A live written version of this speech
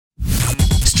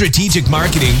Strategic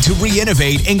marketing to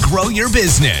re-innovate and grow your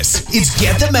business. It's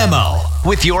Get the Memo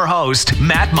with your host,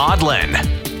 Matt Maudlin.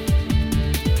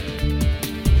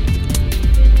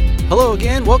 Hello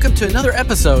again. Welcome to another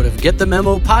episode of Get the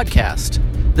Memo podcast.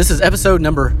 This is episode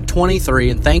number 23,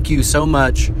 and thank you so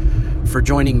much for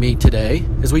joining me today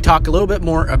as we talk a little bit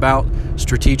more about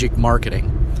strategic marketing.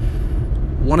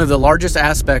 One of the largest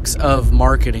aspects of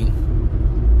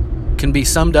marketing can be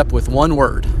summed up with one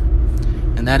word,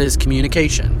 and that is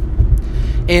communication.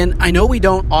 And I know we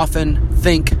don't often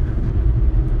think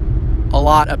a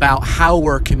lot about how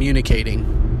we're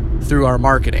communicating through our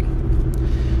marketing.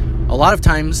 A lot of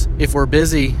times, if we're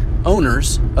busy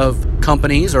owners of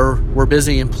companies or we're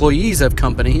busy employees of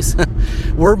companies,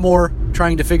 we're more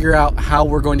trying to figure out how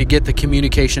we're going to get the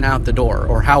communication out the door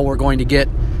or how we're going to get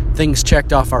things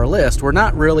checked off our list. We're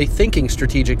not really thinking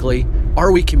strategically,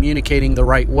 are we communicating the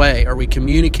right way? Are we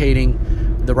communicating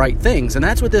the right things? And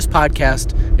that's what this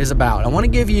podcast is about. I want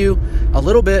to give you a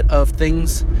little bit of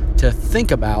things to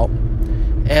think about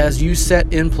as you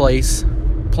set in place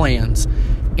plans.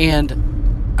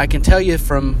 And I can tell you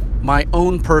from my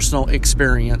own personal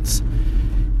experience,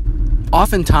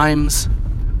 oftentimes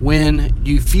when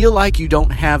you feel like you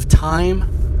don't have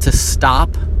time to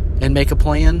stop and make a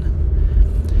plan,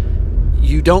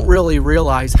 you don't really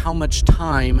realize how much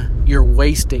time you're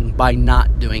wasting by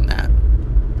not doing that.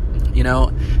 You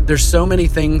know, there's so many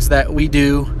things that we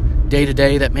do day to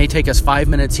day that may take us 5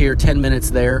 minutes here, 10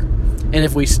 minutes there. And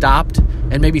if we stopped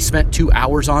and maybe spent 2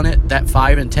 hours on it, that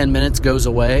 5 and 10 minutes goes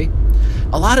away.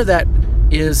 A lot of that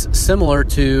is similar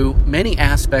to many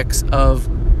aspects of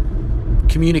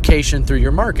communication through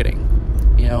your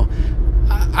marketing. You know,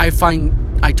 I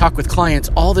talk with clients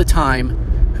all the time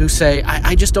who say,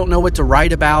 I just don't know what to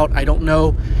write about. I don't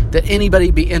know that anybody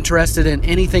be interested in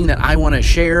anything that I want to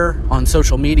share on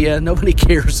social media. Nobody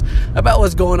cares about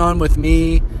what's going on with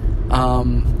me.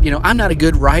 I'm not a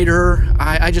good writer.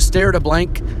 I just stare at a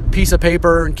blank piece of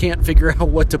paper and can't figure out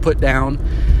what to put down.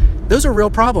 Those are real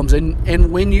problems.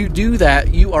 And when you do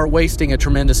that, you are wasting a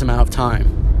tremendous amount of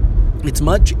time. It's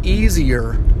much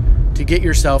easier to get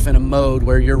yourself in a mode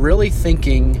where you're really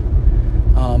thinking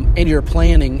and you're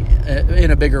planning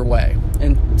in a bigger way.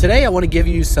 And today I want to give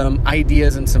you some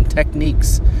ideas and some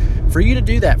techniques for you to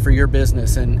do that for your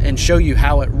business and show you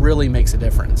how it really makes a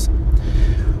difference.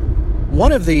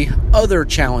 One of the other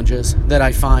challenges that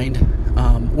I find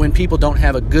when people don't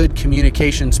have a good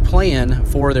communications plan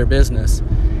for their business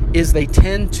is they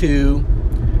tend to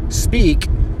speak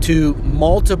to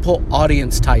multiple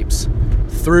audience types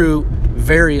through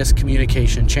various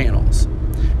communication channels.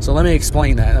 So let me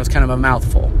explain that. That was kind of a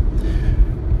mouthful.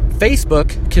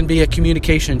 Facebook can be a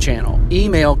communication channel.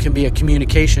 Email can be a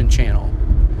communication channel.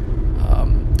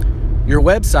 Your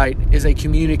website is a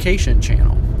communication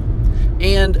channel.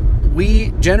 And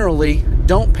we generally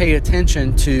don't pay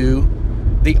attention to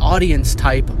the audience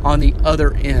type on the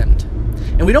other end.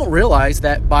 And we don't realize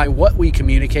that by what we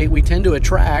communicate, we tend to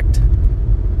attract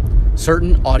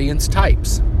certain audience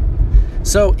types.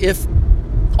 So if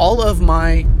all of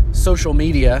my social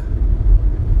media,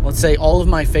 let's say all of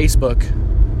my Facebook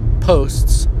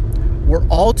posts, were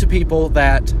all to people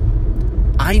that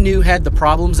I knew had the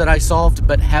problems that I solved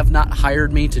but have not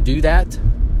hired me to do that,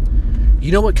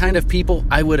 you know what kind of people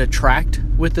I would attract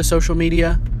with the social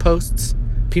media posts?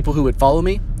 People who would follow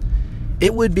me?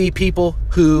 It would be people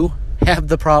who have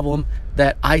the problem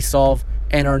that I solve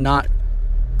and are not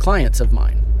clients of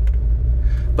mine.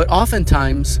 But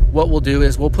oftentimes what we'll do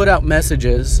is we'll put out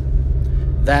messages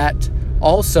that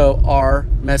also are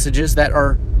messages that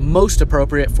are most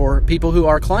appropriate for people who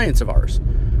are clients of ours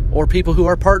or people who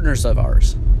are partners of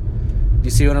ours. Do you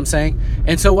see what I'm saying?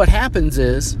 And so what happens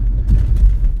is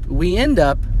we end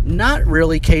up not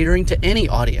really catering to any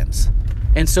audience.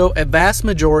 And so a vast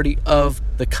majority of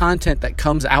the content that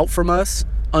comes out from us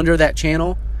under that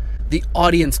channel, the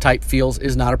audience type feels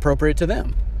is not appropriate to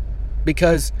them.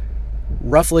 Because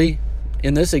roughly,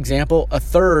 in this example, a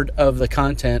third of the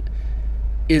content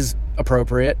is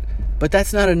appropriate, but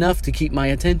that's not enough to keep my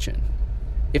attention.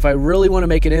 If I really want to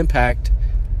make an impact,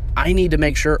 I need to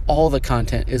make sure all the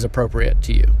content is appropriate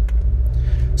to you.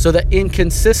 So the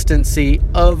inconsistency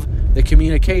of the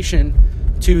communication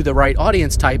to the right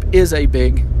audience type is a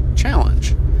big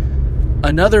challenge.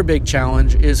 Another big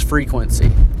challenge is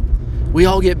frequency. We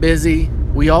all get busy.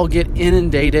 We all get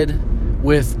inundated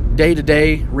with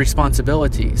day-to-day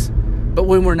responsibilities. But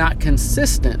when we're not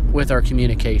consistent with our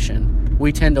communication,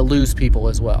 we tend to lose people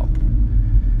as well.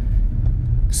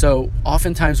 So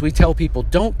oftentimes we tell people,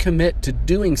 don't commit to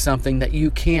doing something that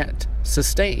you can't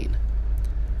sustain.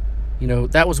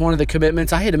 That was one of the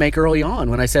commitments I had to make early on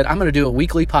when I said, I'm going to do a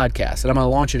weekly podcast and I'm going to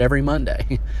launch it every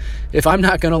Monday. If I'm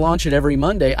not going to launch it every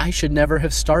Monday, I should never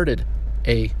have started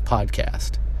a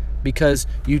podcast, because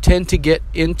you tend to get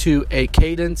into a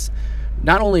cadence,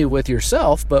 not only with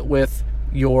yourself, but with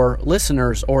your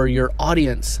listeners or your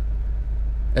audience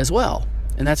as well.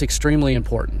 And that's extremely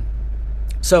important.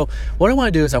 So what I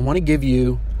want to do is I want to give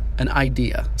you an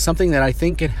idea, something that I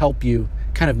think can help you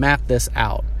kind of map this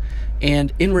out.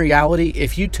 And in reality,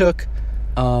 if you took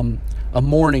a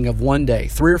morning of one day,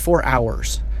 3 or 4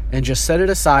 hours, and just set it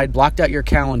aside, blocked out your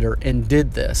calendar, and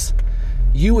did this,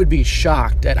 you would be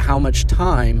shocked at how much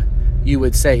time you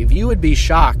would save. You would be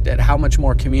shocked at how much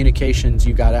more communications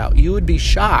you got out. You would be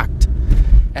shocked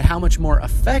at how much more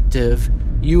effective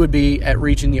you would be at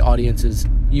reaching the audiences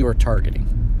you are targeting.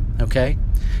 Okay?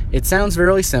 It sounds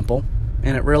really simple,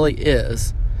 and it really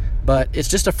is. But it's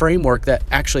just a framework that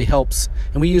actually helps,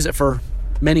 and we use it for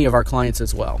many of our clients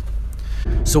as well.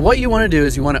 So what you want to do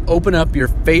is you want to open up your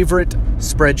favorite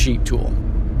spreadsheet tool,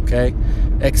 okay?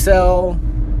 Excel,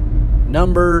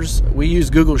 numbers. We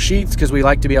use Google Sheets because we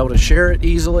like to be able to share it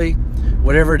easily.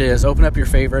 Whatever it is, open up your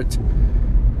favorite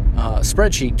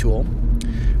spreadsheet tool.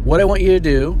 What I want you to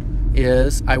do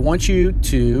is I want you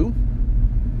to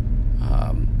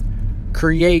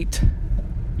create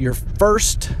your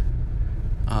first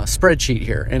spreadsheet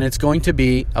here, and it's going to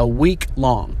be a week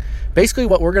long. Basically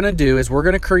what we're going to do is we're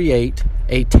going to create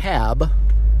a tab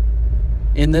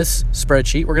in this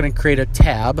spreadsheet. We're going to create a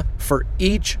tab for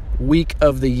each week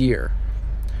of the year.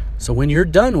 So when you're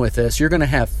done with this, you're going to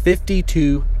have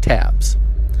 52 tabs.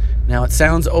 Now it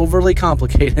sounds overly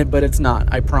complicated, but it's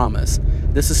not, I promise.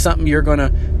 This is something you're going to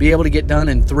be able to get done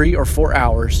in 3 or 4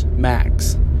 hours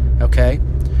max. Okay?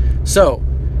 So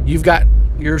you've got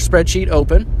your spreadsheet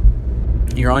open.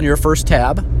 You're on your first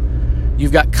tab.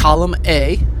 You've got column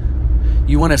A.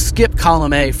 You want to skip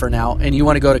column A for now, and you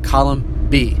want to go to column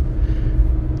B.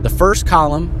 The first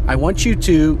column, I want you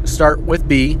to start with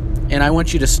B, and I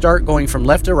want you to start going from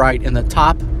left to right in the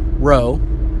top row.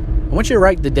 I want you to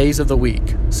write the days of the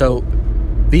week. So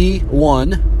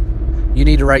B1, you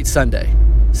need to write Sunday.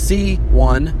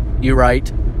 C1, you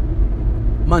write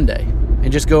Monday.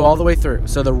 And just go all the way through.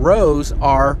 So the rows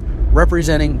are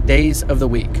representing days of the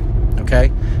week.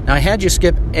 Okay? Now I had you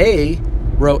skip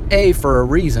row A for a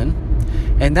reason,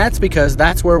 and that's because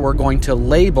that's where we're going to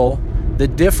label the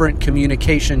different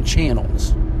communication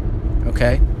channels.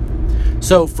 Okay?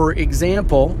 So for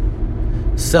example,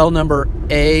 cell number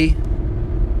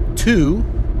A2,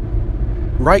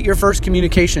 write your first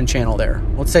communication channel there.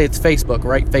 Let's say it's Facebook,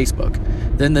 write Facebook.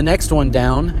 Then the next one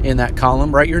down in that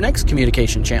column, write your next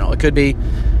communication channel. It could be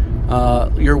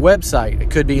your website, it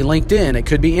could be LinkedIn, it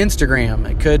could be Instagram,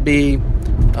 it could be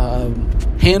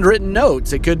handwritten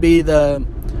notes, it could be the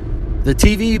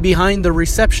TV behind the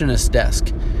receptionist's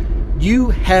desk.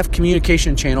 You have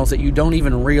communication channels that you don't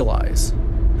even realize,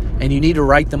 and you need to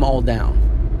write them all down.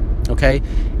 Okay?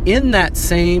 In that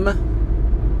same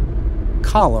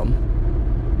column,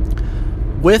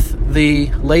 with the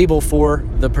label for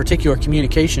the particular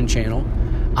communication channel,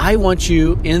 I want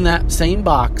you in that same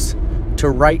box to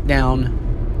write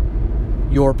down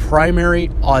your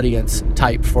primary audience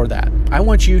type for that. I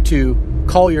want you to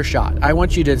call your shot. I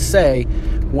want you to say,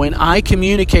 when I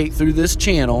communicate through this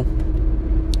channel,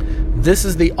 this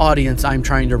is the audience I'm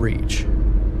trying to reach.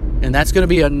 And that's going to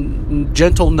be a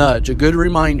gentle nudge, a good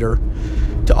reminder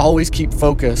to always keep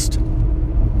focused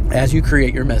as you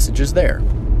create your messages there.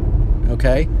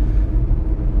 Okay?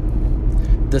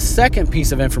 The second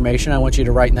piece of information I want you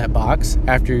to write in that box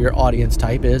after your audience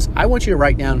type is, I want you to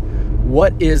write down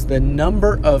what is the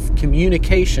number of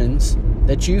communications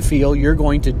that you feel you're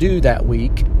going to do that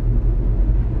week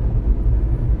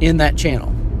in that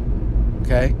channel.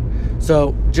 Okay?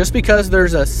 So just because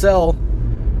there's a cell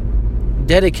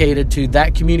dedicated to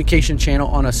that communication channel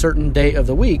on a certain day of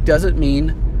the week doesn't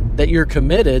mean that you're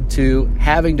committed to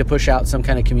having to push out some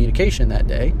kind of communication that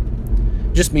day.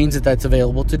 It just means that that's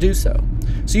available to do so.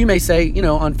 So you may say,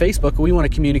 on Facebook, we want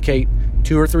to communicate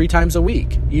 2 or 3 times a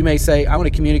week. You may say, I want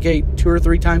to communicate 2 or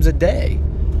 3 times a day.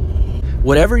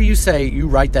 Whatever you say, you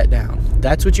write that down.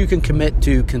 That's what you can commit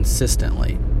to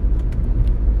consistently.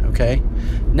 Okay?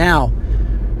 Now,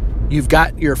 you've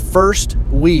got your first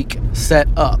week set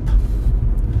up.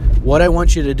 What I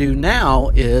want you to do now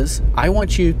is I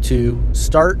want you to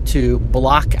start to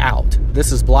block out.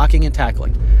 This is blocking and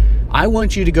tackling. I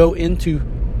want you to go into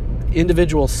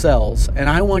individual cells and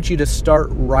I want you to start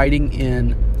writing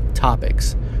in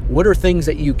topics. What are things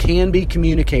that you can be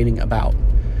communicating about?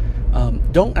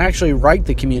 Don't actually write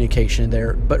the communication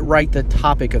there, but write the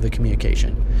topic of the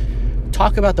communication.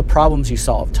 talk about the problems you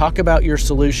solve, talk about your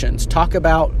solutions, talk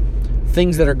about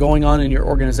things that are going on in your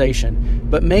organization,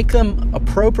 but make them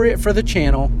appropriate for the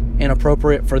channel and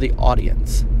appropriate for the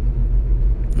audience.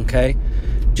 Okay?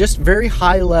 Just very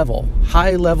high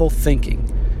level thinking.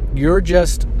 You're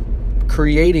just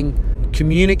creating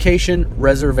communication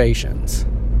reservations.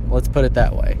 Let's put it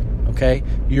that way. Okay?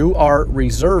 You are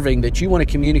reserving that you want to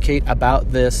communicate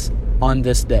about this on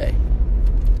this day.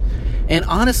 And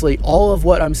honestly, all of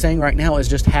what I'm saying right now is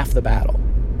just half the battle.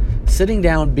 Sitting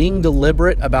down, being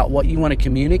deliberate about what you want to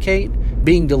communicate,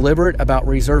 being deliberate about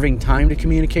reserving time to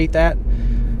communicate that,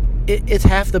 it's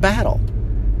half the battle.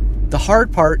 The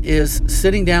hard part is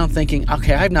sitting down thinking,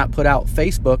 okay, I've not put out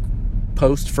Facebook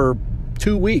posts for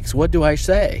 2 weeks. What do I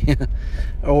say?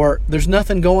 Or there's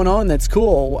nothing going on that's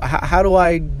cool. How do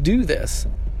I do this?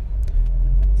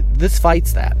 This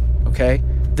fights that, okay?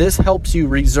 This helps you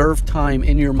reserve time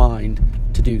in your mind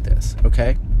to do this,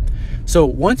 okay? So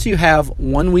once you have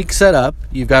 1 week set up,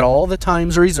 you've got all the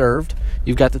times reserved,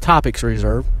 you've got the topics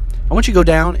reserved, I want you to go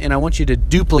down and I want you to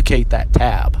duplicate that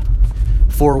tab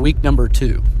for week number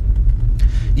 2.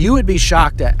 You would be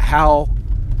shocked at how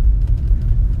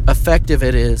effective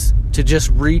it is to just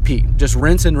repeat, just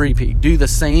rinse and repeat, do the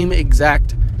same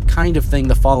exact kind of thing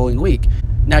the following week.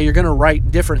 Now you're going to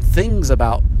write different things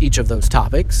about each of those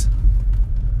topics.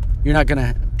 You're not going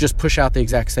to just push out the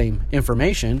exact same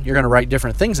information. You're going to write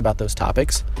different things about those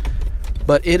topics.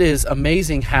 But it is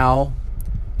amazing how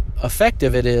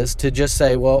effective it is to just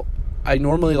say, well, I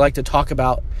normally like to talk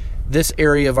about this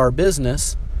area of our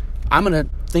business. I'm going to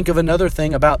think of another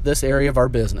thing about this area of our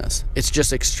business. It's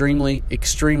just extremely,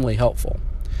 extremely helpful.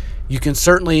 You can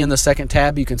certainly, in the second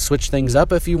tab, you can switch things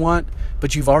up if you want,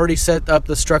 but you've already set up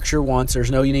the structure once.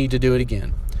 There's no need to do it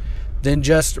again. Then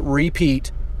just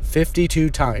repeat 52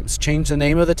 times. Change the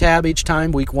name of the tab each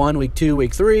time, week 1, week 2,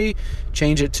 week 3.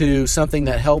 Change it to something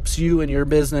that helps you in your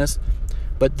business.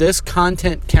 But this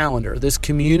content calendar, this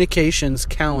communications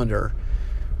calendar,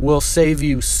 will save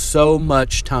you so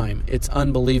much time. It's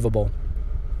unbelievable.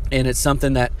 And it's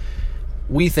something that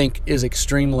we think is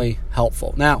extremely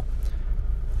helpful. Now,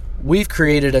 we've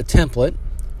created a template,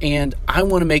 and I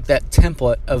want to make that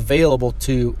template available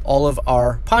to all of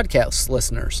our podcast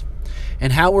listeners.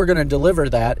 And how we're going to deliver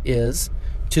that is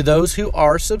to those who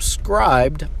are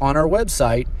subscribed on our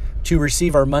website to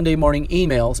receive our Monday morning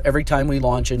emails every time we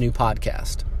launch a new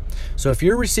podcast. So if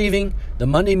you're receiving the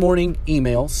Monday morning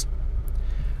emails,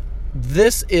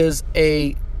 this is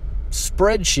a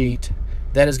spreadsheet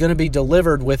that is going to be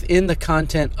delivered within the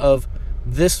content of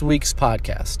this week's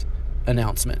podcast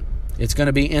announcement. It's going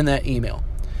to be in that email.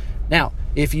 Now,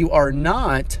 if you are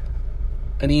not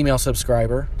an email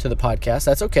subscriber to the podcast,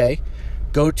 that's okay.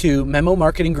 Go to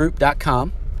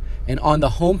memomarketinggroup.com, and on the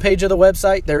homepage of the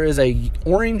website, there is a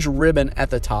orange ribbon at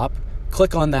the top.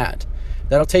 Click on that.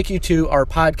 That'll take you to our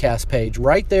podcast page.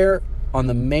 Right there on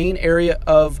the main area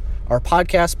of our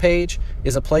podcast page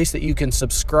is a place that you can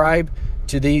subscribe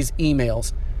to these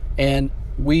emails. And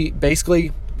we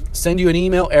basically send you an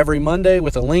email every Monday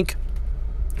with a link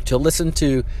to listen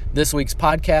to this week's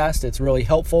podcast. It's really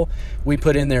helpful. We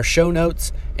put in their show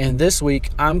notes, and this week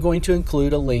I'm going to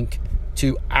include a link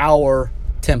to our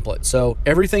template. So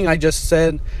everything I just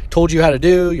said, told you how to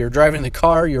do, you're driving the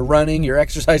car, you're running, you're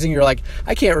exercising, you're like,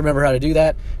 I can't remember how to do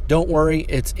that. Don't worry,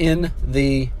 it's in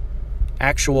the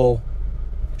actual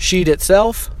sheet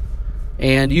itself,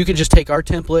 and you can just take our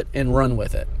template and run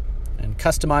with it and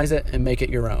customize it and make it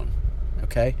your own.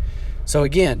 Okay? So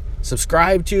again,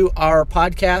 subscribe to our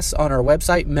podcasts on our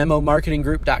website,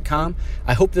 memomarketinggroup.com.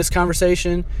 I hope this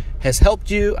conversation has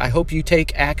helped you. I hope you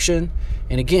take action.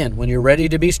 And again, when you're ready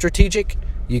to be strategic,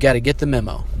 you got to get the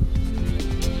memo.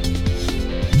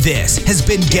 This has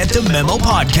been Get the Memo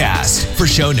Podcast. For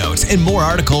show notes and more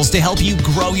articles to help you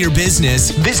grow your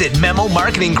business, visit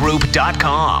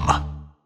memomarketinggroup.com.